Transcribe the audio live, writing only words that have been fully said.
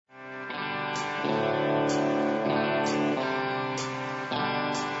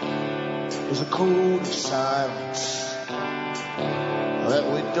There's a code of silence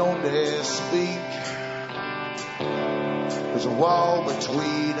that we don't dare speak. There's a wall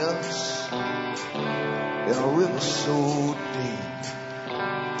between us and a river so deep.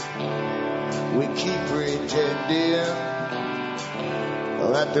 We keep pretending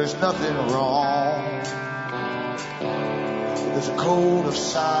that there's nothing wrong. There's a code of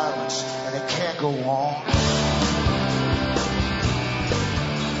silence and it can't go on.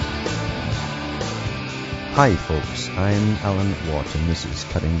 Hi folks, I'm Alan Watt and this is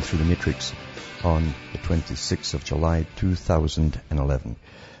Cutting Through the Matrix on the 26th of July 2011.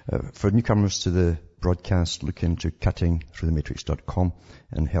 For newcomers to the broadcast, look into cuttingthroughthematrix.com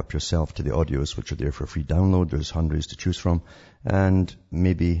and help yourself to the audios which are there for free download. There's hundreds to choose from, and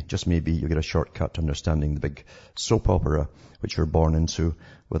maybe, just maybe, you'll get a shortcut to understanding the big soap opera which you're born into,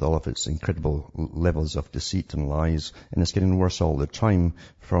 with all of its incredible levels of deceit and lies. And it's getting worse all the time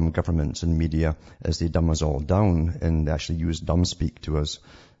from governments and media as they dumb us all down, and they actually use dumb speak to us.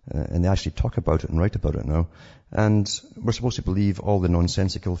 And they actually talk about it and write about it now. And we're supposed to believe all the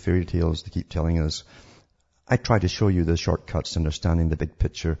nonsensical fairy tales they keep telling us. I try to show you the shortcuts to understanding the big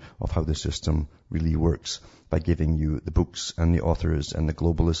picture of how the system really works by giving you the books and the authors and the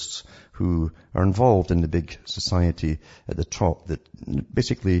globalists who are involved in the big society at the top that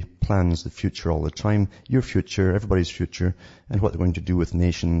basically plans the future all the time, your future, everybody's future, and what they're going to do with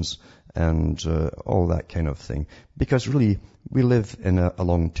nations and all that kind of thing. Because really, we live in a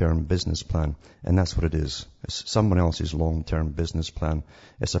long-term business plan, and that's what it is. It's someone else's long-term business plan.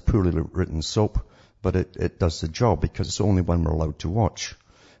 It's a poorly written soap, but it does the job because it's the only one we're allowed to watch.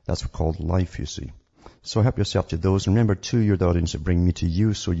 That's called life, you see. So help yourself to those. Remember, too, you're the audience that bring me to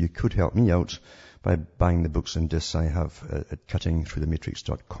you, so you could help me out by buying the books and discs I have at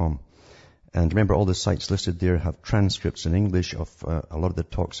cuttingthroughthematrix.com. And remember, all the sites listed there have transcripts in English of a lot of the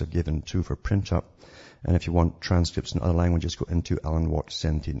talks I've given too for print up. And if you want transcripts in other languages, go into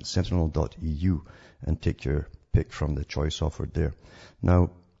alanwatt.sentinel.eu and take your pick from the choice offered there. Now,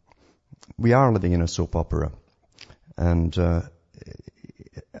 we are living in a soap opera, and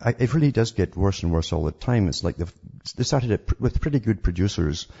it really does get worse and worse all the time. It's like they started it with pretty good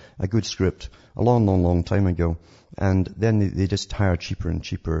producers, a good script, a long time ago, and then they just hire cheaper and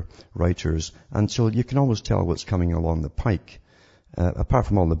cheaper writers until you can always tell what's coming along the pike. Apart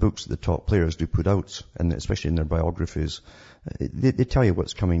from all the books that the top players do put out, and especially in their biographies, they tell you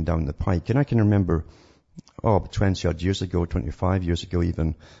what's coming down the pike. And I can remember, 20 odd years ago, 25 years ago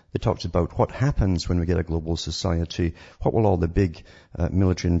even, they talked about what happens when we get a global society. What will all the big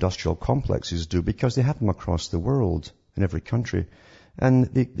military industrial complexes do? Because they have them across the world, in every country. And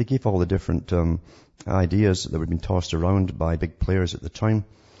they gave all the different ideas that were being tossed around by big players at the time.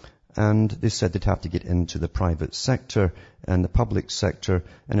 And they said they'd have to get into the private sector and the public sector,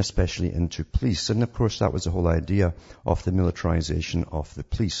 and especially into police. And of course, that was the whole idea of the militarization of the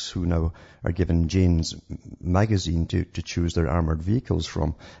police, who now are given Jane's magazine to choose their armored vehicles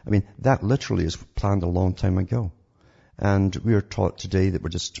from. I mean, that literally is planned a long time ago. And we are taught today that we're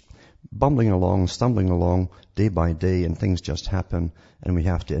just bumbling along, stumbling along day by day, and things just happen, and we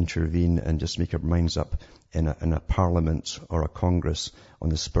have to intervene and just make our minds up in a parliament or a congress on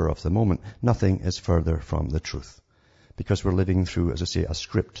the spur of the moment. Nothing is further from the truth, because we're living through, as I say, a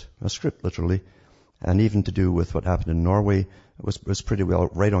script literally. And even to do with what happened in Norway was pretty well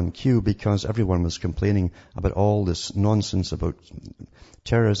right on cue, because everyone was complaining about all this nonsense about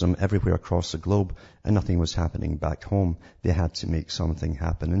terrorism everywhere across the globe, and nothing was happening back home. They had to make something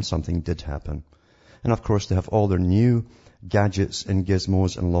happen, and something did happen. And of course, they have all their new gadgets and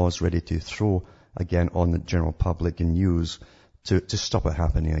gizmos and laws ready to throw again on the general public and use to stop it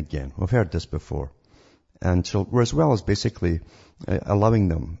happening again. We've heard this before. And so we're as well as basically allowing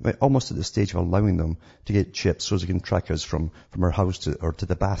them, almost at the stage of allowing them to get chips so they can track us from our house to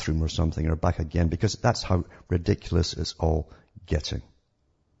the bathroom or something, or back again, because that's how ridiculous it's all getting.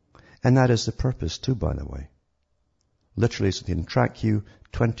 And that is the purpose too, by the way. Literally, so they can track you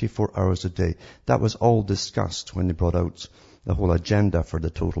 24 hours a day. That was all discussed when they brought out the whole agenda for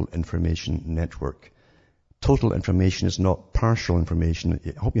the Total Information Network. Total information is not partial information.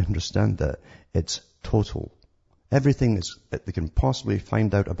 I hope you understand that. It's total. Everything that they can possibly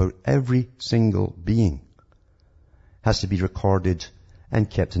find out about every single being has to be recorded and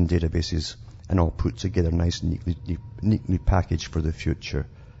kept in databases and all put together nice and neatly packaged for the future.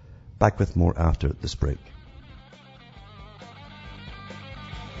 Back with more after this break.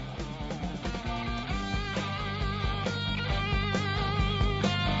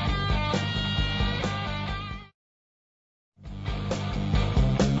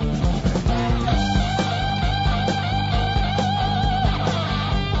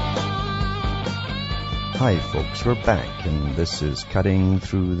 Hi folks, we're back and this is Cutting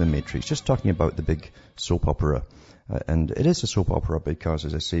Through the Matrix, just talking about the big soap opera. And it is a soap opera because,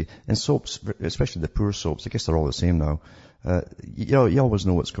 as I say, in soaps, especially the poor soaps, I guess they're all the same now, you always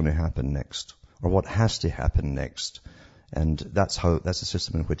know what's going to happen next, or what has to happen next. And that's the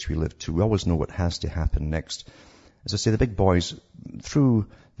system in which we live too. We always know what has to happen next. As I say, the big boys, through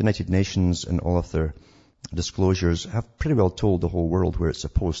the United Nations and all of their disclosures, have pretty well told the whole world where it's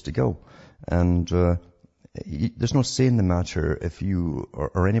supposed to go. And there's no say in the matter if you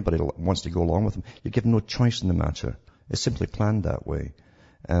or anybody wants to go along with them. You're given no choice in the matter. It's simply planned that way.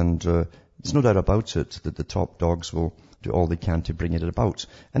 And there's no doubt about it that the top dogs will do all they can to bring it about.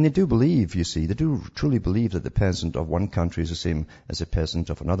 And they do believe, you see, they do truly believe that the peasant of one country is the same as the peasant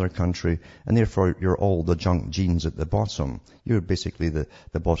of another country, and therefore you're all the junk genes at the bottom. You're basically the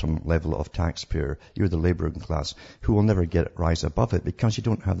bottom level of taxpayer. You're the labouring class who will never rise above it because you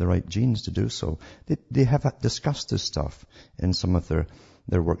don't have the right genes to do so. They have discussed this stuff in some of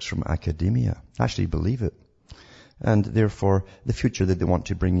their works from academia. Actually believe it. And therefore, the future that they want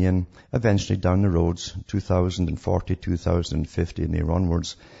to bring in eventually down the roads, 2040, 2050 and there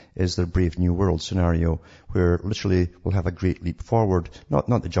onwards, is their Brave New World scenario, where literally we'll have a great leap forward. Not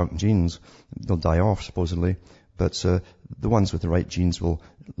the junk genes, they'll die off supposedly, but the ones with the right genes will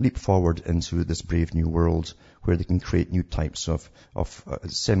leap forward into this Brave New World, where they can create new types of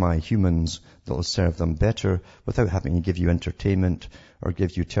semi-humans that will serve them better without having to give you entertainment or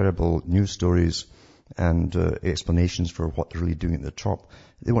give you terrible news stories and explanations for what they're really doing at the top.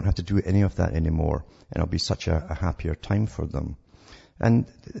 They won't have to do any of that anymore, and it'll be such a happier time for them. And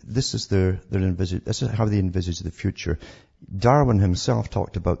this is this is how they envisage the future. Darwin himself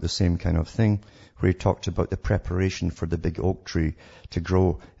talked about the same kind of thing, where he talked about the preparation for the big oak tree to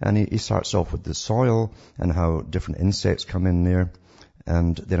grow. And he starts off with the soil and how different insects come in there.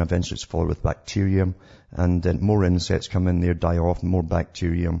 And then eventually it's followed with bacterium, and then more insects come in there, die off, more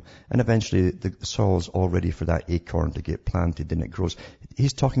bacterium, and eventually the soil is all ready for that acorn to get planted and it grows.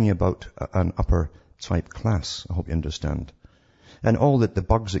 He's talking about an upper type class, I hope you understand. And all that the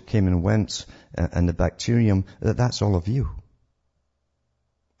bugs that came and went and the bacterium, that's all of you.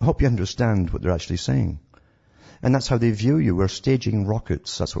 I hope you understand what they're actually saying. And that's how they view you. We're staging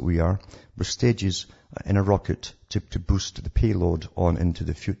rockets. That's what we are. We're stages in a rocket to boost the payload on into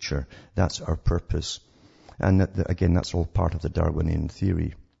the future. That's our purpose. And again, that's all part of the Darwinian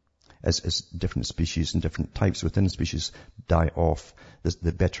theory. As different species and different types within species die off,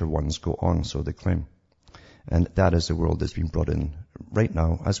 the better ones go on, so they claim. And that is the world that's been brought in right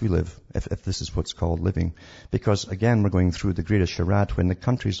now as we live, if this is what's called living. Because again, we're going through the greatest charade when the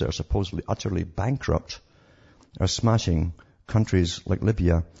countries that are supposedly utterly bankrupt are smashing countries like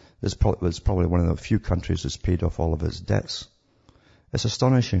Libya. This was probably one of the few countries that's paid off all of its debts. It's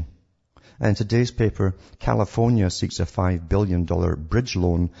astonishing. And in today's paper, California seeks a $5 billion bridge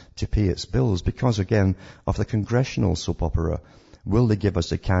loan to pay its bills because, again, of the congressional soap opera. Will they give us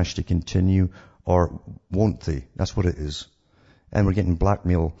the cash to continue or won't they? That's what it is. And we're getting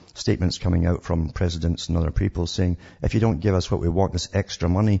blackmail statements coming out from presidents and other people saying, if you don't give us what we want, this extra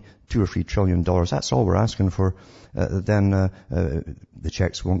money, $2 or $3 trillion, that's all we're asking for, then the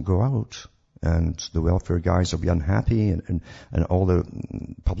checks won't go out. And the welfare guys will be unhappy, and all the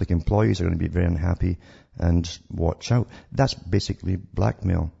public employees are going to be very unhappy, and watch out. That's basically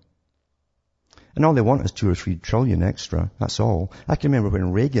blackmail. And all they want is $2 or $3 trillion extra. That's all. I can remember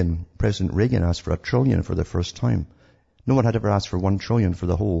when President Reagan asked for $1 trillion for the first time. No one had ever asked for $1 trillion for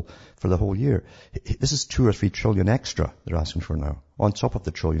the whole year. This is $2 or $3 trillion extra they're asking for now, on top of the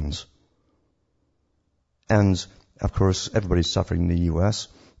trillions. And of course, everybody's suffering in the U.S.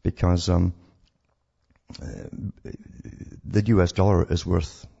 because the U.S. dollar is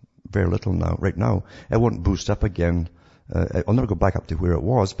worth very little now. Right now, it won't boost up again. I'll never go back up to where it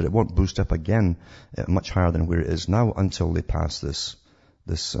was, but it won't boost up again much higher than where it is now until they pass this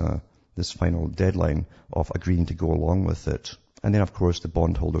final deadline of agreeing to go along with it. And then, of course, the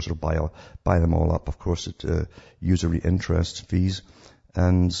bondholders will buy them all up, of course, at usury interest fees,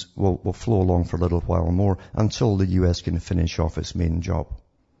 and will flow along for a little while more until the U.S. can finish off its main job.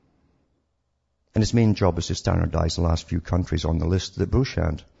 And its main job is to standardize the last few countries on the list that Bush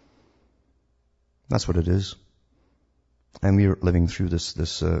had. That's what it is. And we're living through this,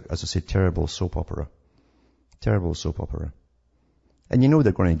 as I say, terrible soap opera. Terrible soap opera. And you know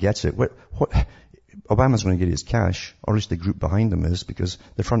they're going to get it. What Obama's going to get his cash, or at least the group behind him is, because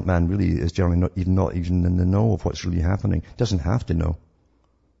the front man really is generally not even in the know of what's really happening. Doesn't have to know.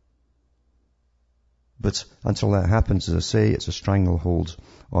 But until that happens, as I say, it's a stranglehold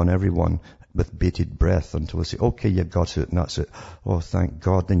on everyone. with bated breath until they say, okay, you got it, and that's it. Oh, thank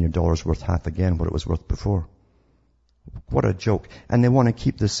God, then your dollar's worth half again what it was worth before. What a joke. And they want to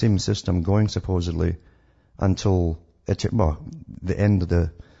keep the same system going, supposedly, until the end of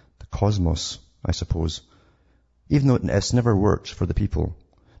the cosmos, I suppose. Even though it's never worked for the people,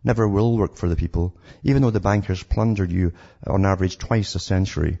 never will work for the people, even though the bankers plundered you on average twice a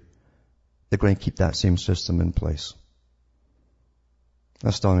century, they're going to keep that same system in place.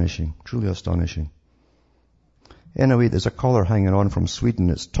 Astonishing. Truly astonishing. Anyway, there's a caller hanging on from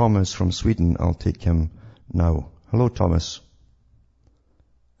Sweden. It's Thomas from Sweden. I'll take him now. Hello, Thomas.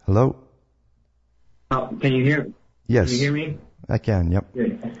 Hello? Oh, can you hear? Yes. Can you hear me? I can, yep.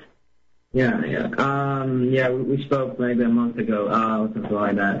 Good. Yeah. We spoke maybe a month ago, something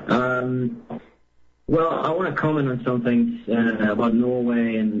like that. Well, I want to comment on some things about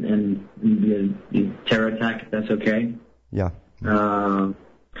Norway and the terror attack, if that's okay. Yeah. Here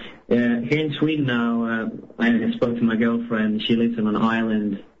in Sweden now, I spoke to my girlfriend. She lives on an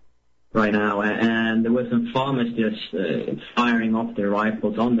island right now, and there were some farmers just firing off their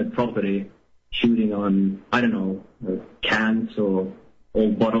rifles on the property, shooting on, I don't know, cans or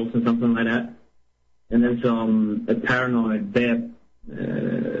old bottles or something like that. And then a paranoid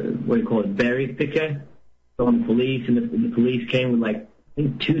berry picker from police, and the police came with like, I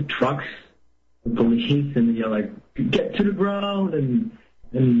think 2 trucks of police, and they're like, get to the ground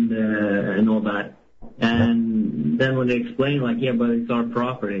and all that. And then when they explain, like, yeah, but it's our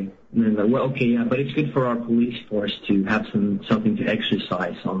property. And they're like, well, okay, yeah, but it's good for our police force to have something to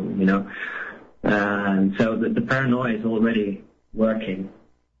exercise on, you know. And so the paranoia is already working.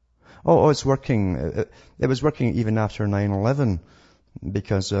 Oh, it's working. It was working even after 9/11,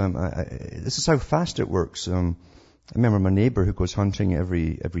 because this is how fast it works. I remember my neighbour who goes hunting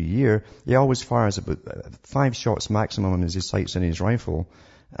every year. He always fires about 5 shots maximum as he sights in his rifle,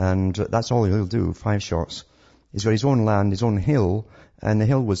 and that's all he'll do, 5 shots. He's got his own land, his own hill, and the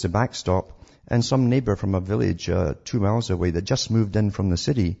hill was the backstop. And some neighbour from a village 2 miles away that just moved in from the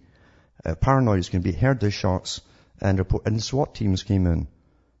city, paranoid is going to be, heard the shots, and SWAT teams came in.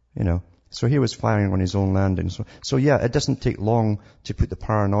 You know, so he was firing on his own land, and so yeah, it doesn't take long to put the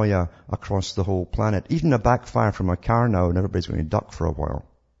paranoia across the whole planet. Even a backfire from a car now, and everybody's going to duck for a while.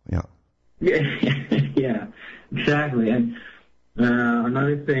 Yeah. Yeah, exactly. And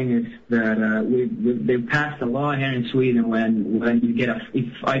another thing is that they've passed a law here in Sweden when you get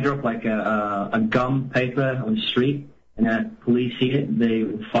if I drop like a gum paper on the street and police see it, they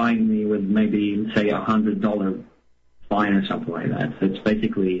will fine me with maybe say $100 fine or something like that. So it's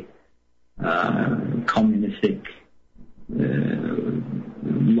basically communistic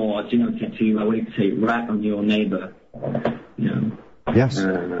laws, you know, to say rat on your neighbor, you know. Yes.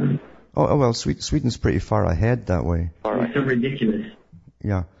 Well, Sweden's pretty far ahead that way. It's so ridiculous.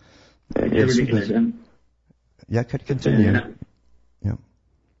 Yeah. It's ridiculous. Yeah, continue. Yeah.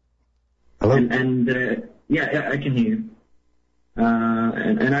 Hello? Yeah, I can hear you.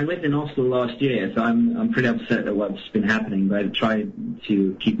 And I lived in Oslo last year, so I'm pretty upset at what's been happening, but I tried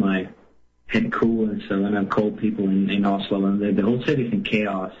to keep my head cool, and I've called people in Oslo, and the whole city's in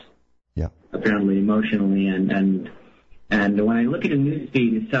chaos. Yeah. Apparently, emotionally, and when I look at the news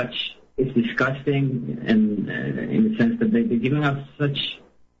feed, it's disgusting, and in the sense that they're giving us such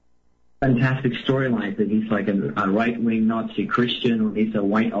fantastic storylines that he's like a right-wing Nazi Christian, or he's a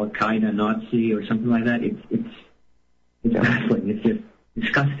white Al-Qaeda Nazi, or something like that. It's baffling. It's just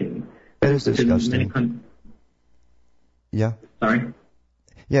disgusting. It is disgusting. Yeah. Sorry?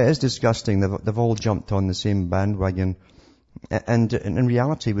 Yeah, it is disgusting. They've all jumped on the same bandwagon. And in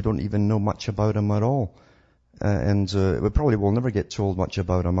reality, we don't even know much about him at all. And we probably will never get told much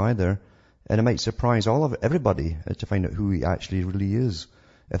about him either. And it might surprise everybody to find out who he actually really is,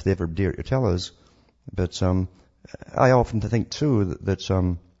 if they ever dare to tell us. But I often think, too,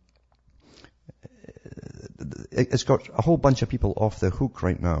 that it's got a whole bunch of people off the hook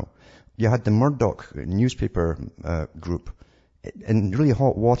right now. You had the Murdoch newspaper group in really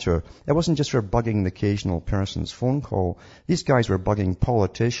hot water. It wasn't just for bugging the occasional person's phone call. These guys were bugging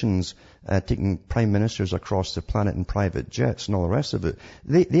politicians, taking prime ministers across the planet in private jets and all the rest of it.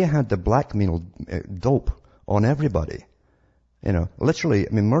 They had the blackmail dope on everybody. You know, literally,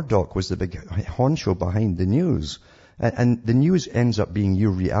 I mean, Murdoch was the big honcho behind the news. And the news ends up being your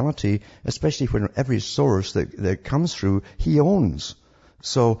reality, especially when every source that comes through, he owns.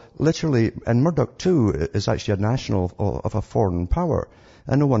 So literally, and Murdoch too is actually a national of a foreign power.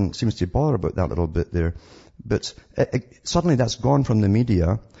 And no one seems to bother about that little bit there. But suddenly that's gone from the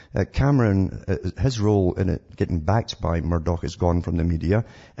media. Cameron, his role in it getting backed by Murdoch is gone from the media.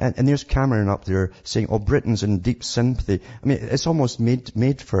 And there's Cameron up there saying, oh, Britain's in deep sympathy. I mean, it's almost made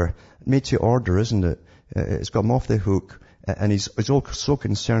to order, isn't it? It's got him off the hook. And he's all so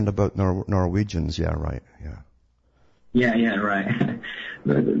concerned about Norwegians. Yeah, right. Yeah. Yeah, right.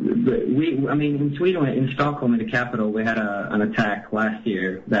 In Sweden, in Stockholm, in the capital, we had an attack last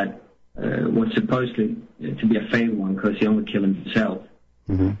year that was supposedly to be a failed one because he only killed himself.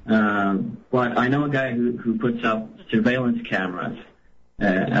 Mm-hmm. But I know a guy who puts up surveillance cameras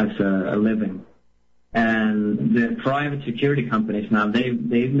as a living. And the private security companies now, they've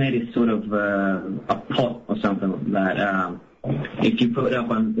made it sort of a pot or something that if you put up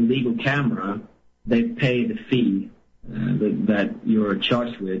an illegal camera, they pay the fee that you're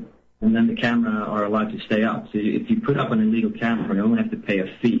charged with, and then the camera are allowed to stay up. So if you put up an illegal camera, you only have to pay a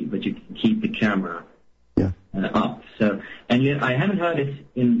fee, but you can keep the camera up. So, and yet I haven't heard it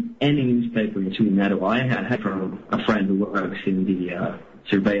in any newspaper in Sweden at all. I had from a friend who works in the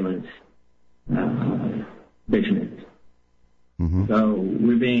surveillance business. Mm-hmm. So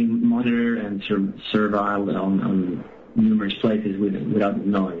we're being monitored and surveilled on numerous places without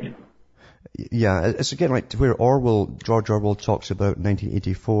knowing it. Yeah, it's again like where George Orwell talks about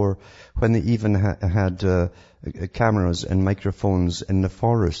 1984, when they even had cameras and microphones in the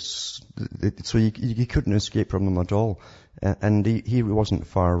forests, so you couldn't escape from them at all. And he wasn't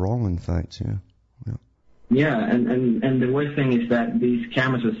far wrong, in fact. Yeah, and the worst thing is that these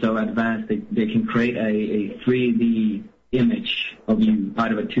cameras are so advanced they can create a 3D image of you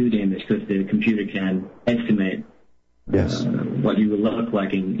out of a 2D image because the computer can estimate what you will look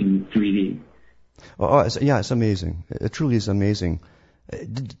like in 3D. It's amazing. It truly is amazing.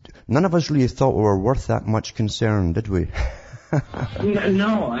 None of us really thought we were worth that much concern, did we?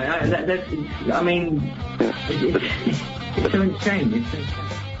 No, it's so insane.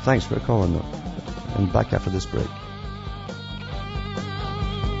 Thanks for calling, though. And back after this break.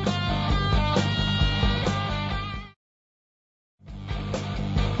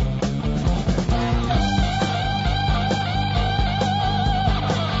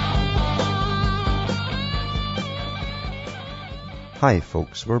 Hi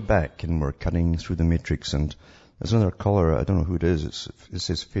folks, we're back and we're cutting through the matrix, and there's another caller, I don't know who it is, it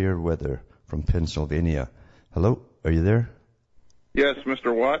says Fairweather from Pennsylvania. Hello, are you there? Yes,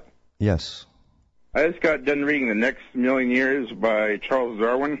 Mr. Watt? Yes. I just got done reading The Next Million Years by Charles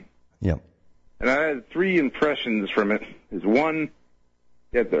Darwin. Yeah. And I had three impressions from it. One,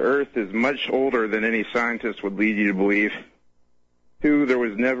 that the Earth is much older than any scientist would lead you to believe. Two, there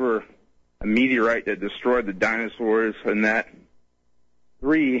was never a meteorite that destroyed the dinosaurs, and that.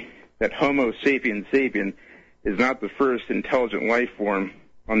 Three, that Homo sapiens sapien is not the first intelligent life form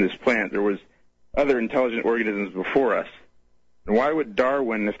on this planet. There was other intelligent organisms before us. And why would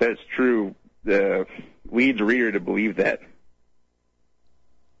Darwin, if that's true, lead the reader to believe that?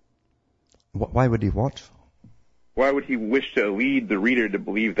 Why would he what? Why would he wish to lead the reader to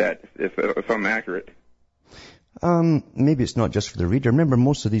believe that, if I'm accurate? Maybe it's not just for the reader. Remember,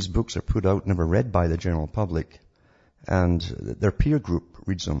 most of these books are put out, never read by the general public. And their peer group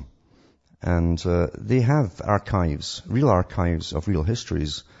reads them. And they have archives, real archives of real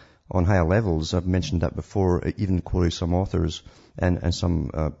histories on higher levels. I've mentioned that before, even quoting some authors and some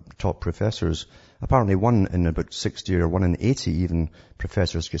top professors. Apparently one in about 60 or one in 80 even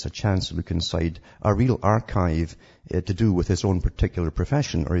professors gets a chance to look inside a real archive to do with his own particular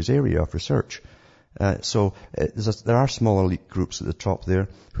profession or his area of research. So there are small elite groups at the top there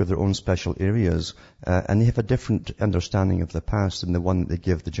who have their own special areas, and they have a different understanding of the past than the one that they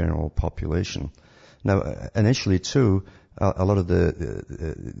give the general population. Now, initially too, a lot of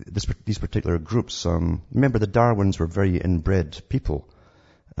these particular groups, remember the Darwins were very inbred people,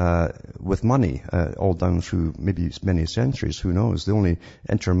 with money, all down through maybe many centuries, who knows. They only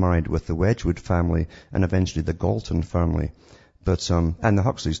intermarried with the Wedgwood family and eventually the Galton family. But, and the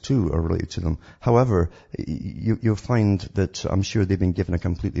Huxleys too are related to them. However, you'll find that I'm sure they've been given a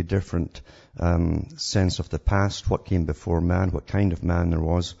completely different, sense of the past, what came before man, what kind of man there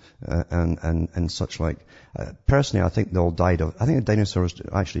was, and such like. Personally, I think they all died I think the dinosaurs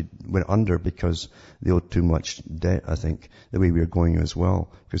actually went under because they owed too much debt, I think, the way we are going as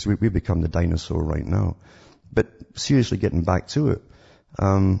well. Because we've become the dinosaur right now. But seriously getting back to it,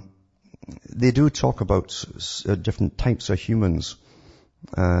 they do talk about different types of humans,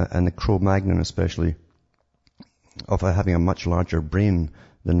 and the Cro-Magnon especially, of having a much larger brain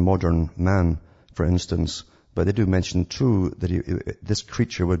than modern man, for instance. But they do mention too that this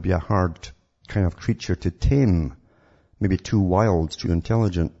creature would be a hard kind of creature to tame, maybe too wild, too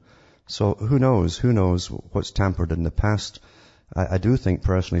intelligent. So who knows what's tampered in the past. I do think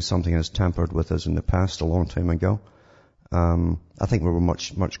personally something has tampered with us in the past a long time ago. I think we were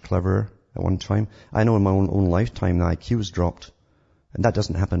much, much cleverer at one time. I know in my own lifetime the IQ has dropped. And that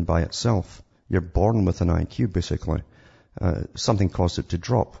doesn't happen by itself. You're born with an IQ, basically. Something caused it to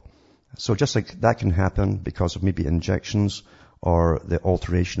drop. So just like that can happen because of maybe injections or the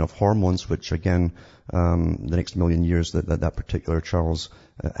alteration of hormones, which again, the next million years that particular Charles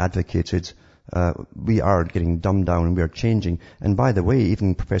advocated, we are getting dumbed down and we are changing. And by the way,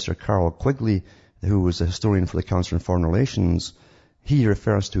 even Professor Carroll Quigley, who was a historian for the Council on Foreign Relations, he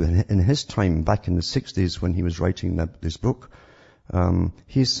refers to in his time back in the 60s when he was writing this book,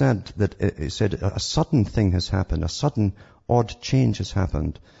 he said that a sudden thing has happened, a sudden odd change has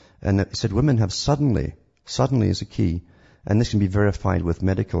happened. And he said women have suddenly is a key, and this can be verified with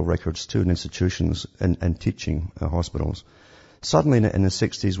medical records too in institutions and teaching hospitals. Suddenly in the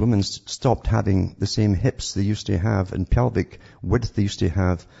 60s, women stopped having the same hips they used to have and pelvic width they used to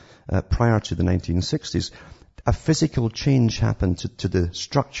have prior to the 1960s. A physical change happened to the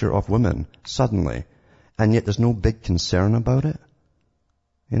structure of women suddenly, and yet there's no big concern about it.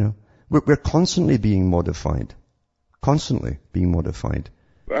 You know, we're constantly being modified. Constantly being modified.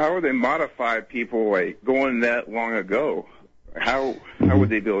 How would they modify people like going that long ago? How would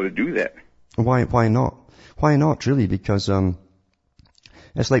they be able to do that? Why not? Why not really? Because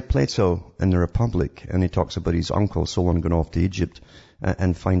it's like Plato in the Republic, and he talks about his uncle Solon going off to Egypt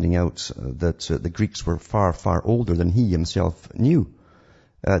and finding out that the Greeks were far, far older than he himself knew.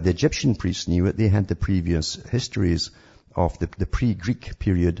 The Egyptian priests knew it. They had the previous histories of the pre-Greek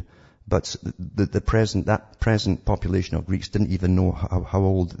period, but that present population of Greeks didn't even know how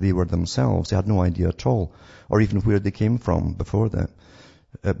old they were themselves. They had no idea at all, or even where they came from before that.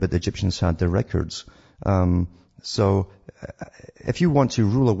 But the Egyptians had their records. So if you want to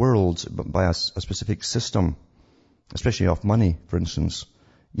rule a world by a specific system, especially of money, for instance,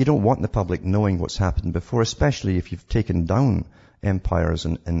 you don't want the public knowing what's happened before, especially if you've taken down empires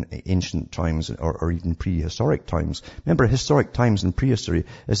in ancient times or even prehistoric times. Remember, historic times and prehistory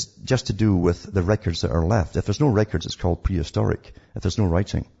is just to do with the records that are left. If there's no records, it's called prehistoric, if there's no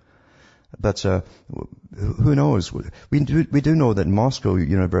writing. But who knows? We do know that Moscow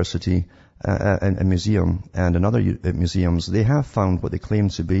University and museum and in other museums, they have found what they claim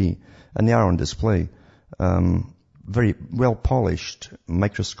to be, and they are on display, very well polished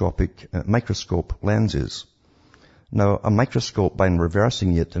microscope lenses. Now, a microscope, by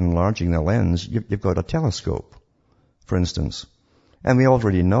reversing it and enlarging the lens, you've got a telescope, for instance. And we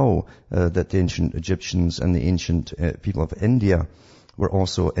already know that the ancient Egyptians and the ancient people of India were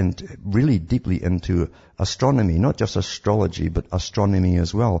also really deeply into astronomy, not just astrology, but astronomy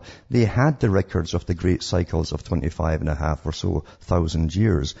as well. They had the records of the great cycles of 25,500 or so thousand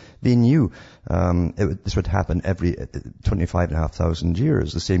years. They knew this would happen every 25,500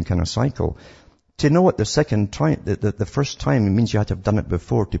 years, the same kind of cycle. To know it the second time, the first time, it means you had to have done it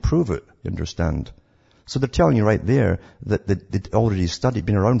before to prove it, you understand? So they're telling you right there that they'd already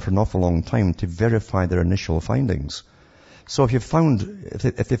been around for an awful long time to verify their initial findings. So if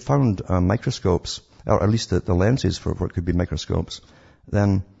they found microscopes, or at least the lenses for what could be microscopes,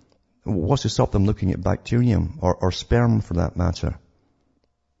 then what's to stop them looking at bacterium or sperm for that matter?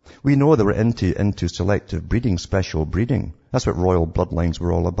 We know they were into selective breeding, special breeding. That's what royal bloodlines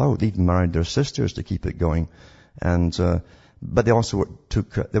were all about. They even married their sisters to keep it going. And, but they also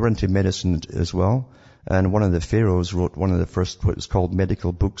they were into medicine as well. And one of the pharaohs wrote one of the first, what is called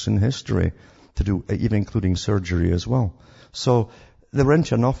medical books in history, to do, even including surgery as well. So they were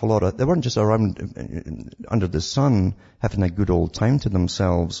into an awful lot they weren't just around under the sun having a good old time to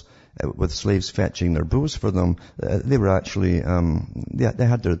themselves with slaves fetching their booze for them. They were actually, they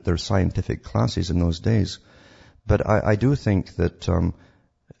had their scientific classes in those days. But I do think that,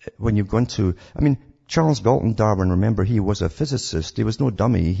 when you've gone to, Charles Galton Darwin, remember, he was a physicist. He was no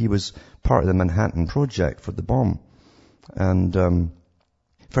dummy. He was part of the Manhattan Project for the bomb. And,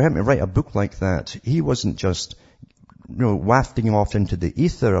 for him to write a book like that, he wasn't just, wafting off into the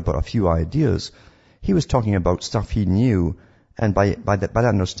ether about a few ideas. He was talking about stuff he knew, and by that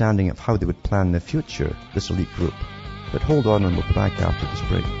understanding of how they would plan the future, this elite group. But hold on, and we'll be back after this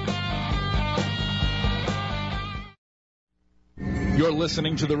break. You're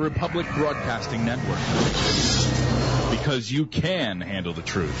listening to the Republic Broadcasting Network, because you can handle the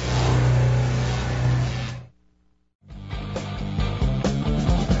truth.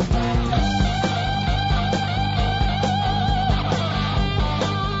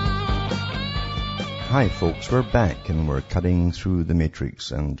 Hi folks, we're back and we're cutting through the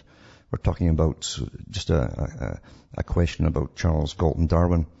matrix, and we're talking about just a question about Charles Galton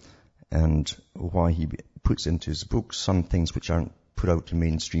Darwin and why he puts into his books some things which aren't put out to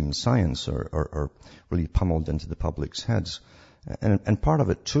mainstream science or really pummeled into the public's heads. And part of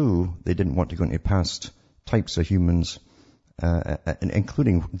it too, they didn't want to go into past types of humans,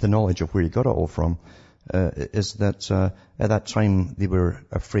 including the knowledge of where he got it all from, is that at that time they were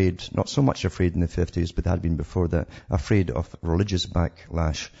afraid, not so much afraid in the 50s, but had been before that, afraid of religious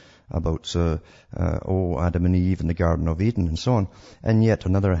backlash about, Adam and Eve in the Garden of Eden and so on. And yet,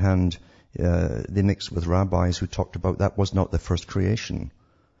 on the other hand, they mixed with rabbis who talked about that was not the first creation.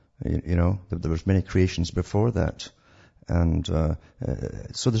 You know, there was many creations before that. And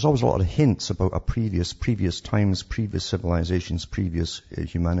so there's always a lot of hints about a previous times, previous civilizations, previous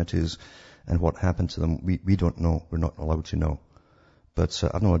humanities, and what happened to them. We don't know. We're not allowed to know. But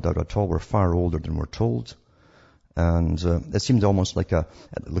I've no doubt at all we're far older than we're told. And it seemed almost like a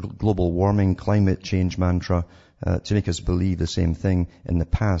global warming, climate change mantra to make us believe the same thing in the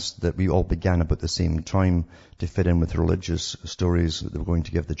past, that we all began about the same time to fit in with religious stories that they were going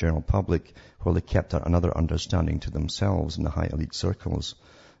to give the general public, while they kept another understanding to themselves in the high elite circles.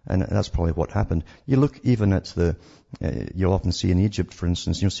 And that's probably what happened. You look even at you'll often see in Egypt, for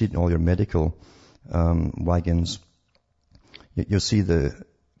instance, you'll see it in all your medical wagons, you'll see the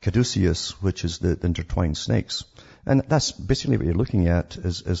caduceus, which is the intertwined snakes. And that's basically what you're looking at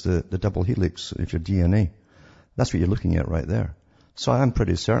is the double helix of your DNA. That's what you're looking at right there. So I'm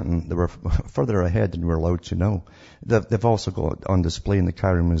pretty certain they were further ahead than we're allowed to know. They've also got on display in the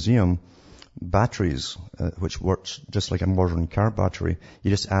Cairo Museum batteries, which works just like a modern car battery. You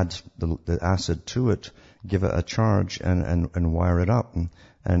just add the acid to it, give it a charge, and wire it up,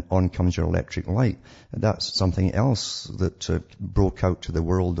 and on comes your electric light. That's something else that broke out to the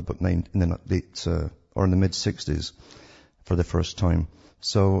world about in the mid-60s for the first time.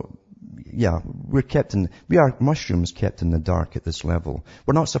 So, yeah, we are mushrooms kept in the dark at this level.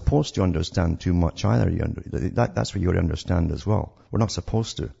 We're not supposed to understand too much either. That's what you got to understand as well. We're not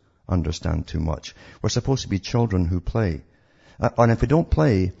supposed to understand too much. We're supposed to be children who play. And if we don't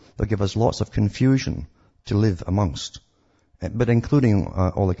play, they'll give us lots of confusion to live amongst. But including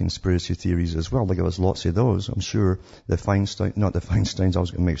all the conspiracy theories as well. They give us lots of those. I'm sure not the Feinsteins, I was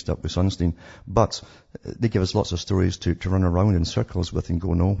getting mixed up with Sunstein, but they give us lots of stories to run around in circles with and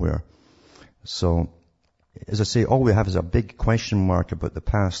go nowhere. So, as I say, all we have is a big question mark about the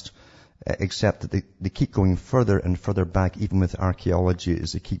past, except that they keep going further and further back, even with archaeology,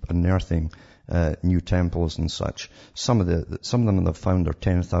 as they keep unearthing new temples and such. Some of them they've found are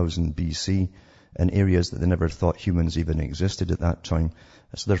 10,000 BC. In areas that they never thought humans even existed at that time.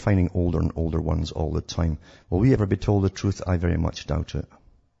 So they're finding older and older ones all the time. Will we ever be told the truth? I very much doubt it.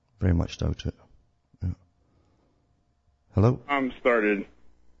 Very much doubt it. Yeah. Hello? Started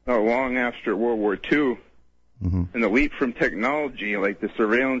long after World War II. Mm-hmm. And the leap from technology, like the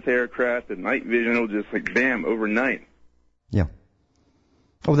surveillance aircraft, the night vision, will just like bam, overnight. Yeah.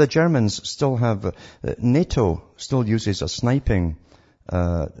 Oh, the Germans still have, NATO still uses a sniping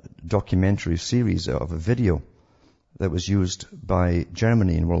documentary series of a video that was used by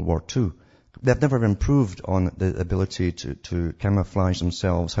Germany in World War II. They've never improved on the ability to camouflage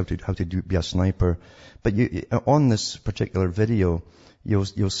themselves, how to be a sniper. But on this particular video,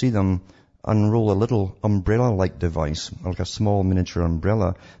 you'll see them unroll a little umbrella-like device, like a small miniature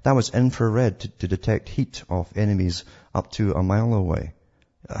umbrella. That was infrared to detect heat of enemies up to a mile away.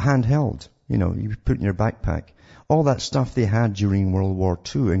 Handheld, you put in your backpack. All that stuff they had during World War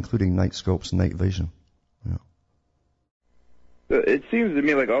II, including night scopes and night vision. Yeah. It seems to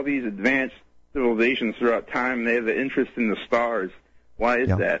me like all these advanced civilizations throughout time, they have an interest in the stars. Why is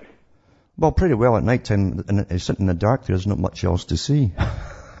that? Well, pretty well at night time, and sitting in the dark, there's not much else to see.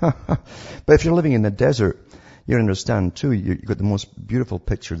 But if you're living in the desert, you understand too, you've got the most beautiful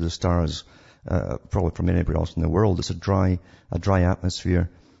picture of the stars, probably from anywhere else in the world. It's a dry atmosphere,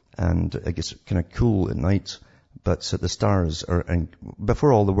 and it gets kind of cool at night. But the stars and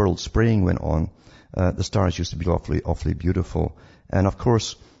before all the world spraying went on, the stars used to be awfully beautiful. And of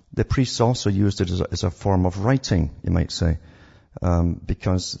course, the priests also used it as a form of writing, you might say,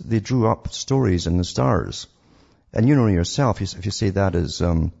 because they drew up stories in the stars. And yourself, if you say that is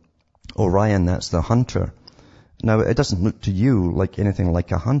Orion, that's the hunter. Now, it doesn't look to you like anything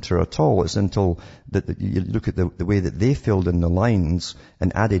like a hunter at all. It's until that you look at the way that they filled in the lines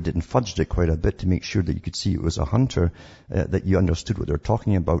and added it and fudged it quite a bit to make sure that you could see it was a hunter, that you understood what they're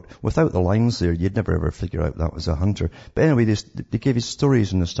talking about. Without the lines there, you'd never ever figure out that was a hunter. But anyway, they gave you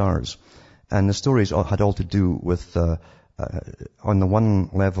stories in the stars. And the stories had all to do with, on the one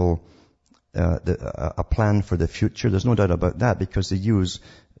level, a plan for the future. There's no doubt about that, because they use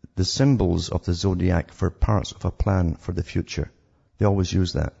the symbols of the zodiac for parts of a plan for the future. They always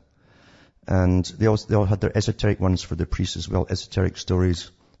use that. And they all had their esoteric ones for the priests as well, esoteric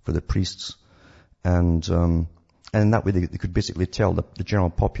stories for the priests. And in that way they could basically tell the general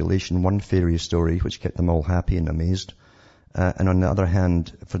population one fairy story, which kept them all happy and amazed. And on the other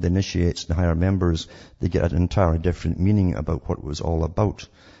hand, for the initiates and higher members, they get an entirely different meaning about what it was all about,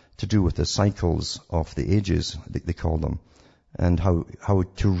 to do with the cycles of the ages, they call them, and how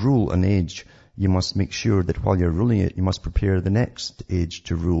to rule an age. You must make sure that while you're ruling it, you must prepare the next age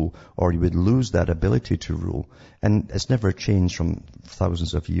to rule, or you would lose that ability to rule. And it's never changed from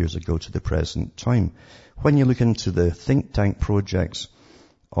thousands of years ago to the present time. When you look into the think tank projects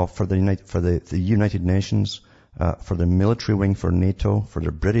for the United Nations, for the military wing for NATO, for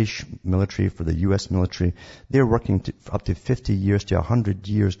the British military, for the US military, they're working up to 50 years to 100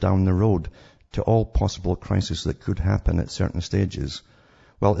 years down the road to all possible crises that could happen at certain stages.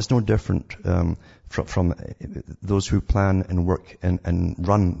 Well, it's no different from those who plan and work and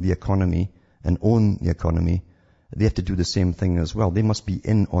run the economy and own the economy. They have to do the same thing as well. They must be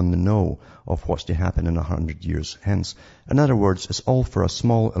in on the know of what's to happen in 100 years hence. In other words, it's all for a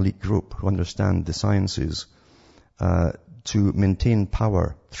small elite group who understand the sciences to maintain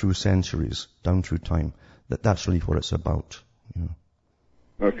power through centuries, down through time. That's really what it's about. You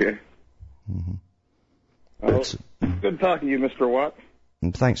know. Okay. Mm-hmm. Well, good talking to you, Mr. Watt.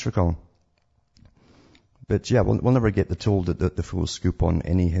 And thanks for calling. But yeah, we'll never get the full scoop on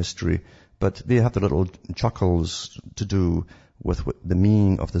any history. But they have the little chuckles to do with the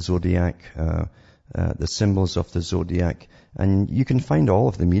meaning of the zodiac, the symbols of the zodiac. And you can find all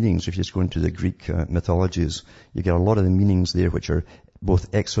of the meanings if you just go into the Greek mythologies. You get a lot of the meanings there which are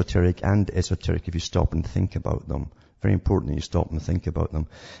both exoteric and esoteric if you stop and think about them. Very important that you stop and think about them.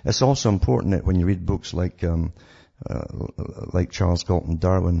 It's also important that when you read books like Charles Galton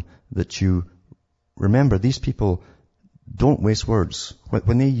Darwin, that you remember these people don't waste words.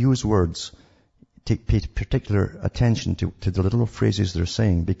 When they use words, pay particular attention to the little phrases they're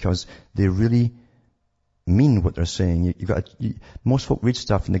saying, because they really mean what they're saying. Most folk read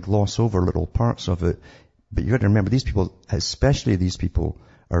stuff and they gloss over little parts of it, but you got to remember these people, especially these people,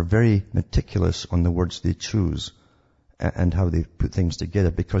 are very meticulous on the words they choose and how they put things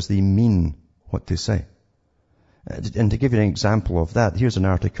together, because they mean what they say. And to give you an example of that, here's an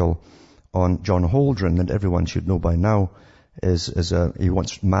article on John Holdren that everyone should know by now. He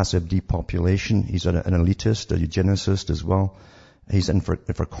wants massive depopulation. He's an elitist, a eugenicist as well. He's in for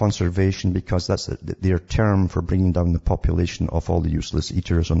conservation, because that's their term for bringing down the population of all the useless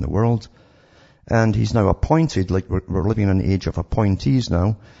eaters on the world. And he's now appointed, like we're living in an age of appointees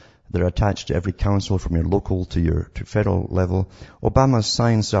now. They're attached to every council from your local to federal level. Obama's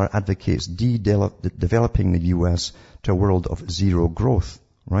Science Czar advocates developing the U.S. to a world of zero growth,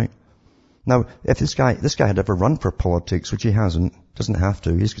 right? Now, if this guy had ever run for politics, which he hasn't, doesn't have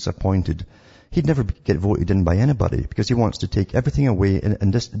to, he just gets appointed, he'd never get voted in by anybody, because he wants to take everything away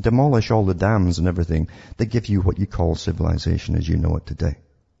and just demolish all the dams and everything that give you what you call civilization as you know it today.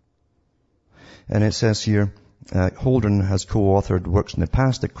 And it says here, Holdren has co-authored works in the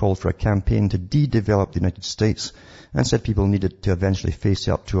past that called for a campaign to de-develop the United States, and said people needed to eventually face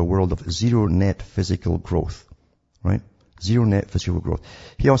up to a world of zero net physical growth, right? Zero net physical growth.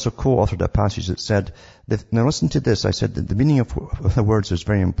 He also co-authored a passage that said, now listen to this, I said that the meaning of the words is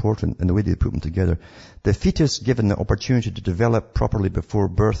very important and the way they put them together. The fetus, given the opportunity to develop properly before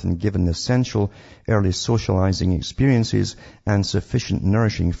birth and given the essential early socializing experiences and sufficient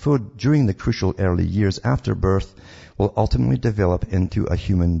nourishing food during the crucial early years after birth, will ultimately develop into a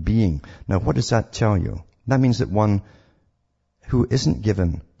human being. Now what does that tell you? That means that one who isn't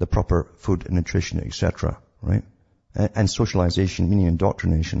given the proper food and nutrition, etc., right? And socialization, meaning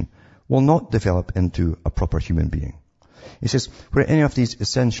indoctrination, will not develop into a proper human being. He says, where any of these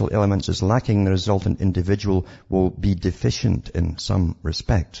essential elements is lacking, the resultant individual will be deficient in some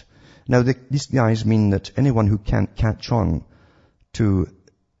respect. Now, these guys mean that anyone who can't catch on to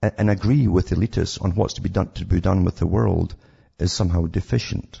and agree with the elitists on what's to be done with the world is somehow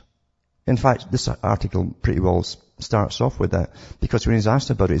deficient. In fact, this article pretty well starts off with that, because when he's asked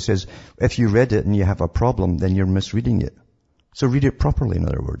about it, he says, if you read it and you have a problem, then you're misreading it. So read it properly, in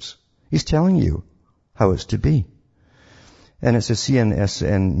other words. He's telling you how it's to be. And it says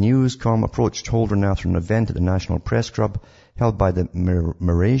CNSN Newscom approached Holdren after an event at the National Press Club held by the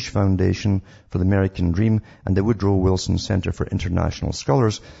Mirage Foundation for the American Dream and the Woodrow Wilson Center for International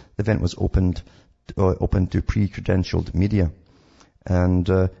Scholars. The event was open to pre-credentialed media. And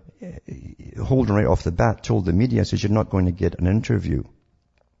Holdren right off the bat told the media, says, you're not going to get an interview.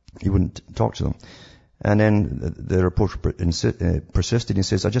 He wouldn't talk to them. And then the reporter persisted. He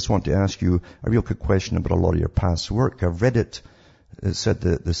says, I just want to ask you a real quick question about a lot of your past work. I've read it, said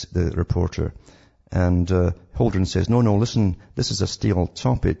the reporter. And Holdren says, no, listen, this is a stale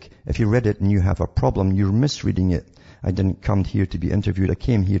topic. If you read it and you have a problem, you're misreading it. I didn't come here to be interviewed. I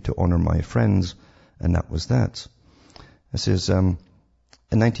came here to honor my friends. And that was that. It says, in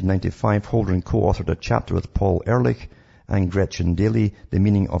 1995, Holdren co-authored a chapter with Paul Ehrlich and Gretchen Daly, The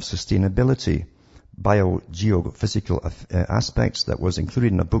Meaning of Sustainability, Biogeophysical Aspects, that was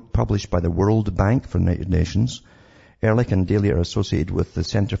included in a book published by the World Bank for the United Nations. Ehrlich and Daly are associated with the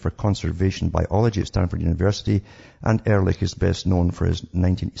Center for Conservation Biology at Stanford University, and Ehrlich is best known for his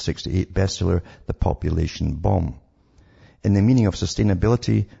 1968 bestseller, The Population Bomb. In The Meaning of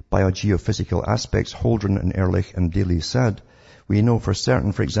Sustainability, Biogeophysical Aspects, Holdren and Ehrlich and Daly said, we know for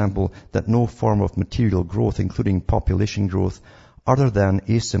certain, for example, that no form of material growth, including population growth, other than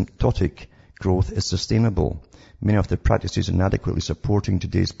asymptotic growth, is sustainable. Many of the practices inadequately supporting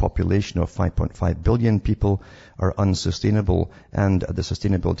today's population of 5.5 billion people are unsustainable, and at the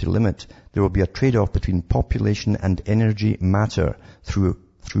sustainability limit, there will be a trade-off between population and energy matter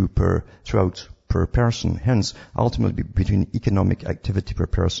throughout per person. Hence, ultimately between economic activity per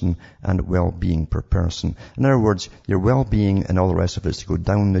person and well-being per person. In other words, your well-being and all the rest of it is to go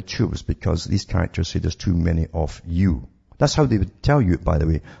down the tubes because these characters say there's too many of you. That's how they would tell you, by the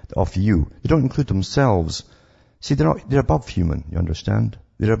way, of you. They don't include themselves. See, they're above human, you understand?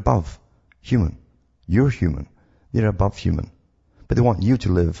 They're above human. You're human. They're above human. But they want you to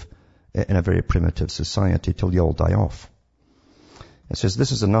live in a very primitive society till you all die off. It says,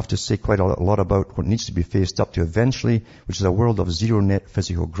 this is enough to say quite a lot about what needs to be faced up to eventually, which is a world of zero net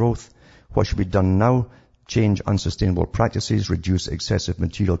physical growth. What should be done now? Change unsustainable practices, reduce excessive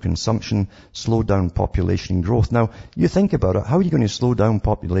material consumption, slow down population growth. Now, you think about it, how are you going to slow down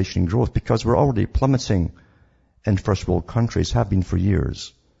population growth? Because we're already plummeting in first world countries, have been for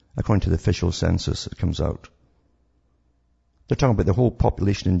years, according to the official census that comes out. They're talking about the whole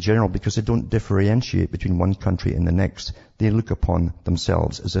population in general because they don't differentiate between one country and the next. They look upon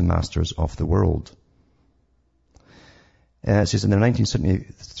themselves as the masters of the world. It says in their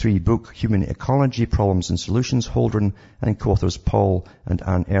 1973 book, Human Ecology, Problems and Solutions, Holdren and co-authors Paul and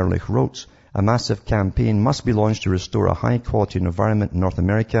Anne Ehrlich wrote, a massive campaign must be launched to restore a high-quality environment in North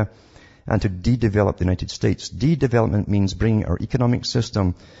America and to de-develop the United States. De-development means bringing our economic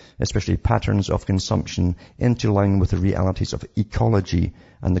system, especially patterns of consumption, into line with the realities of ecology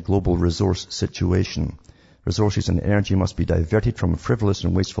and the global resource situation. Resources and energy must be diverted from frivolous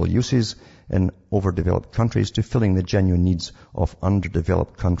and wasteful uses in overdeveloped countries to filling the genuine needs of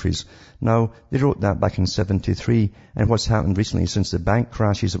underdeveloped countries. Now, they wrote that back in 1973, and what's happened recently since the bank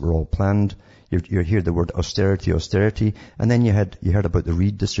crashes that were all planned, you hear the word austerity, and then you heard about the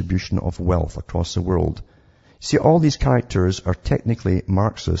redistribution of wealth across the world. See, all these characters are technically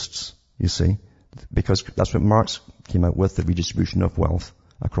Marxists, you see, because that's what Marx came out with, the redistribution of wealth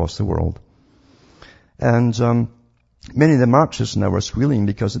across the world. And many of the Marxists now are squealing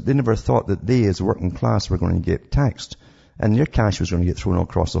because they never thought that they, as working class, were going to get taxed. And their cash was going to get thrown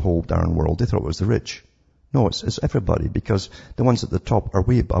across the whole darn world. They thought it was the rich. No, it's everybody, because the ones at the top are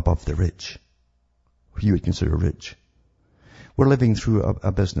way above the rich, who you would consider rich. We're living through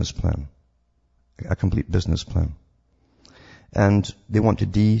a business plan, a complete business plan. And they want to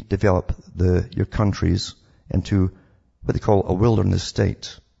de-develop your countries into what they call a wilderness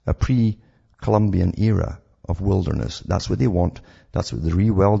state, a pre-Columbian era of wilderness. That's what they want. That's what the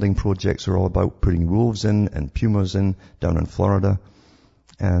rewelding projects are all about, putting wolves in and pumas in down in Florida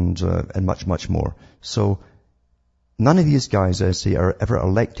and much, much more. So none of these guys, I say, are ever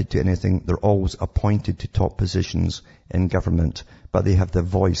elected to anything. They're always appointed to top positions in government, but they have the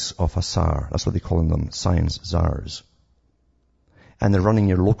voice of a czar. That's what they call them, science czars. And they're running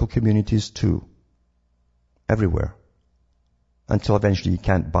your local communities too, everywhere, until eventually you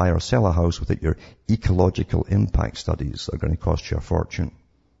can't buy or sell a house without your ecological impact studies that are going to cost you a fortune.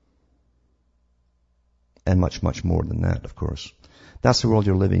 And much, much more than that, of course. That's the world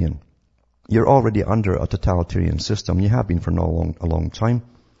you're living in. You're already under a totalitarian system. You have been for a long time.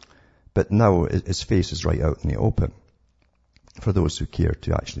 But now its face is right out in the open for those who care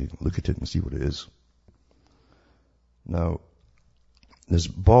to actually look at it and see what it is. Now, there's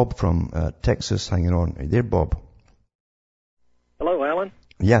Bob from Texas hanging on. Are you there, Bob? Hello, Alan.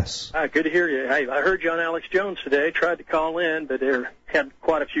 Yes. Good to hear you. Hey, I heard you on Alex Jones today. Tried to call in, but had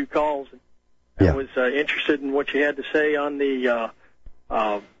quite a few calls. I was interested in what you had to say on the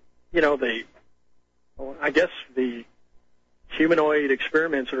humanoid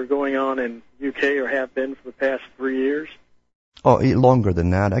experiments that are going on in UK or have been for the past 3 years. Oh, longer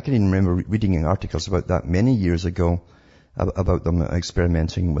than that. I can even remember reading articles about that many years ago, about them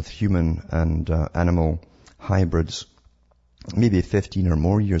experimenting with human and animal hybrids. Maybe 15 or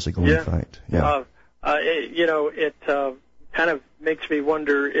more years ago, in fact. Yeah. It kind of makes me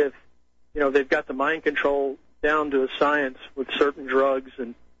wonder if, they've got the mind control down to a science with certain drugs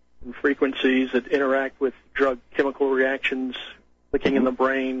and frequencies that interact with drug chemical reactions, clicking in the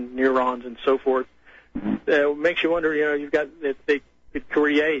brain, neurons, and so forth. It makes you wonder, you've got, if they could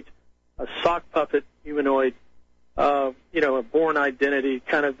create a sock puppet humanoid, a born identity,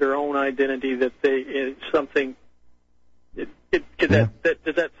 kind of their own identity that it's something. Does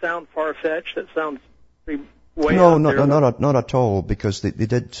that sound far-fetched? That sounds pretty way out there. No, not at all, because they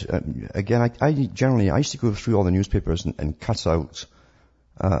did, again, I used to go through all the newspapers and cut out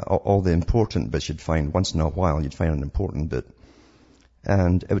all the important bits you'd find. Once in a while, you'd find an important bit.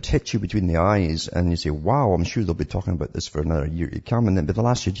 And it would hit you between the eyes, and you say, wow, I'm sure they'll be talking about this for another year to come, and then, but the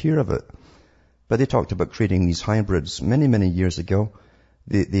last you'd hear of it. But they talked about creating these hybrids many, many years ago.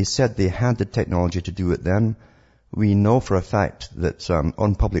 They said they had the technology to do it then. We know for a fact that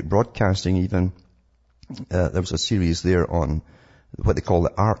on public broadcasting even, there was a series there on what they call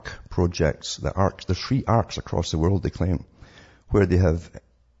the ARC projects. There's 3 ARCs across the world, they claim, where they have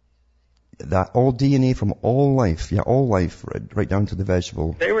that all DNA from all life, right down to the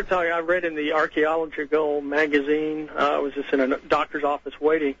vegetable. They were talking, I read in the Archaeological magazine, I was just in a doctor's office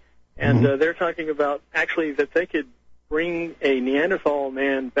waiting, and they're talking about actually that they could bring a Neanderthal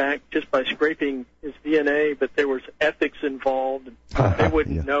man back just by scraping his DNA, but there was ethics involved. They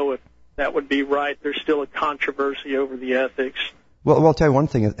wouldn't know if that would be right. There's still a controversy over the ethics. Well, I'll tell you one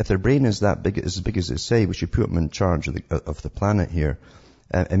thing. If their brain is that big, as big as they say, we should put them in charge of the planet here,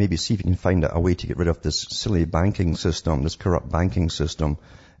 and maybe see if you can find a way to get rid of this silly banking system, this corrupt banking system,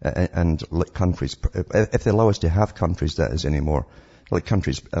 and let countries, if they allow us to have countries, that is, anymore, let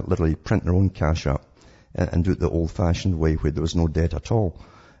countries literally print their own cash up and do it the old-fashioned way where there was no debt at all,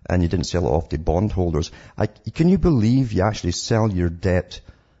 and you didn't sell it off to bondholders. Can you believe you actually sell your debt?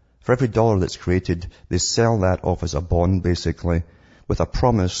 For every dollar that's created, they sell that off as a bond, basically, with a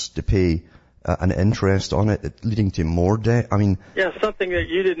promise to pay an interest on it, leading to more debt. I mean... Yeah, something that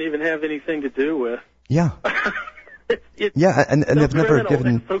you didn't even have anything to do with. Yeah. And so they've never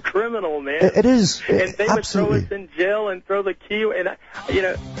given... It's so criminal, man. It is. And they absolutely would throw us in jail and throw the key, and,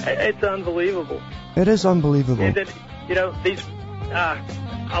 it's unbelievable. It is unbelievable. And then, these...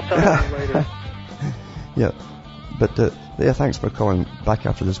 I'll tell you later. Yeah. But, thanks for calling back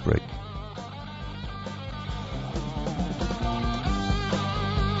after this break.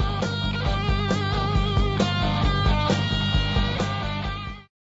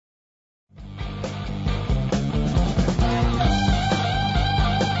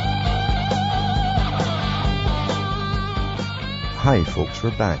 Hi folks,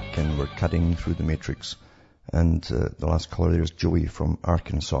 we're back and we're cutting through the matrix. And the last caller there is Joey from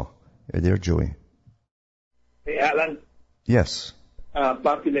Arkansas. Are you there, Joey? Hey, Alan. Yes.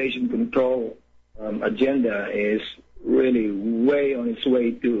 Population control agenda is really way on its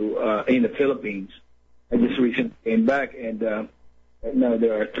way to in the Philippines. I just recently came back, and right now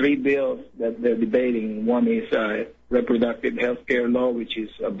there are 3 bills that they're debating. One is reproductive health care law, which is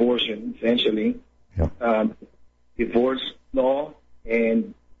abortion, essentially. Yeah. Divorce law,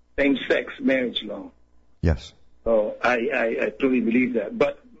 and same-sex marriage law. Yes. So I truly believe that.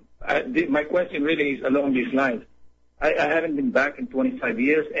 But my question really is along these lines. I haven't been back in 25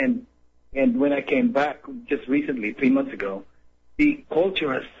 years, and when I came back just recently, 3 months ago, the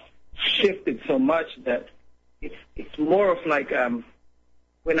culture has shifted so much that it's more of like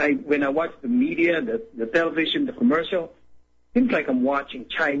when I watch the media, the television, the commercial, it seems like I'm watching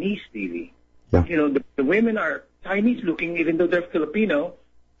Chinese TV. Yeah. The women are Chinese looking, even though they're Filipino,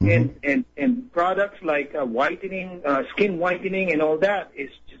 and products like whitening, skin whitening, and all that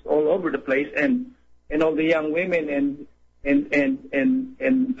is just all over the place, and all the young women and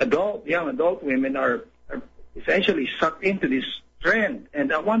young adult women are essentially sucked into this trend.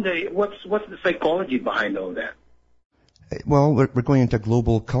 And I wonder what's the psychology behind all that. Well, we're going into a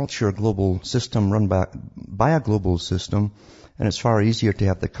global culture, a global system run by a global system. And it's far easier to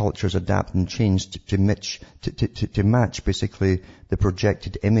have the cultures adapt and change to match basically the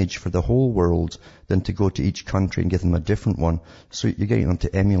projected image for the whole world than to go to each country and give them a different one. So you're getting them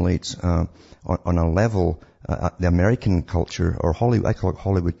to emulate on a level the American culture, or Hollywood. I call it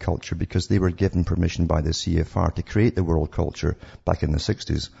Hollywood culture because they were given permission by the CFR to create the world culture back in the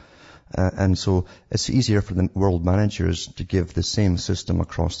 60s. And so it's easier for the world managers to give the same system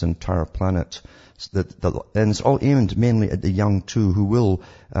across the entire planet. And it's all aimed mainly at the young too, who will,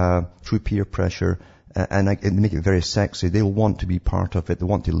 through peer pressure, and make it very sexy. They'll want to be part of it. They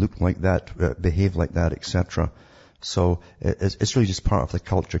want to look like that, behave like that, etc. So it's really just part of the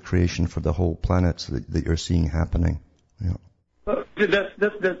culture creation for the whole planet that you're seeing happening. Yeah. That's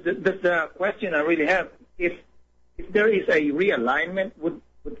the question I really have. If there is a realignment, would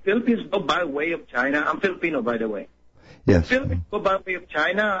Philippines go by way of China? I'm Filipino, by the way. Yes. Philippines go by way of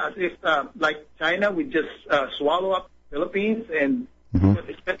China, as if like China would just swallow up Philippines, and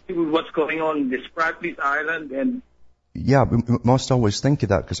especially with what's going on in the Spratlys Island and. Yeah, we must always think of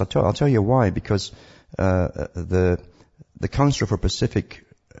that, because I'll tell you why. Because the Council for Pacific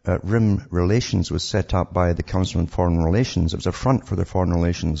Rim Relations was set up by the Council on Foreign Relations. It was a front for their foreign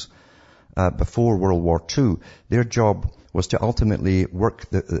relations before World War II. Their job was to ultimately work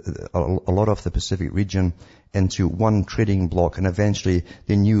a lot of the Pacific region into one trading bloc, and eventually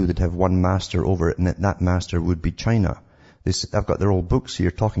they knew they'd have one master over it, and that master would be China. I've got their old books here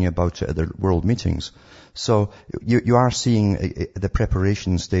talking about it at their world meetings. So you are seeing the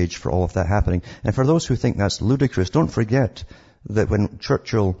preparation stage for all of that happening. And for those who think that's ludicrous, don't forget that when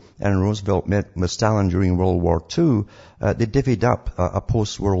Churchill and Roosevelt met with Stalin during World War II, they divvied up a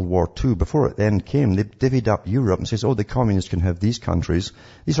post-World War II. Before the end came, they divvied up Europe and says, the communists can have these countries.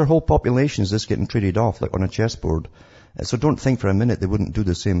 These are whole populations just getting traded off like on a chessboard. So don't think for a minute they wouldn't do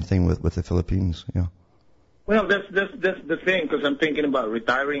the same thing with the Philippines. Yeah. Well, that's the thing, because I'm thinking about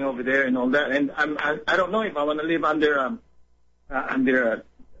retiring over there and all that, and I don't know if I want to live under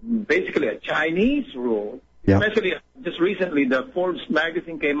basically a Chinese rule. Yeah. Especially just recently, the Forbes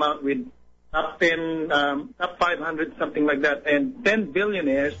magazine came out with top 500, something like that, and 10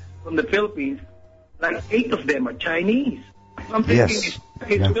 billionaires from the Philippines, like 8 of them are Chinese. I'm thinking, Yes.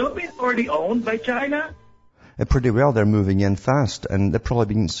 is Philippines already owned by China? Pretty well, they're moving in fast, and they're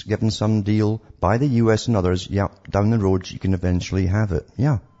probably being given some deal by the US and others. Yeah, down the road you can eventually have it.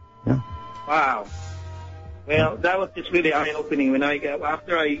 Yeah. Wow. Well, that was just really eye-opening. When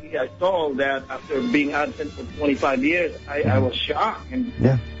after I saw all that, after being absent for 25 years, I was shocked. And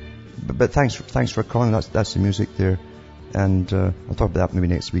yeah. But thanks for calling. That's the music there, and I'll talk about that maybe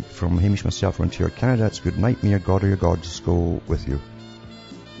next week. From Hamish, myself, from Ontario, Canada. It's good night. May your God or your gods go with you.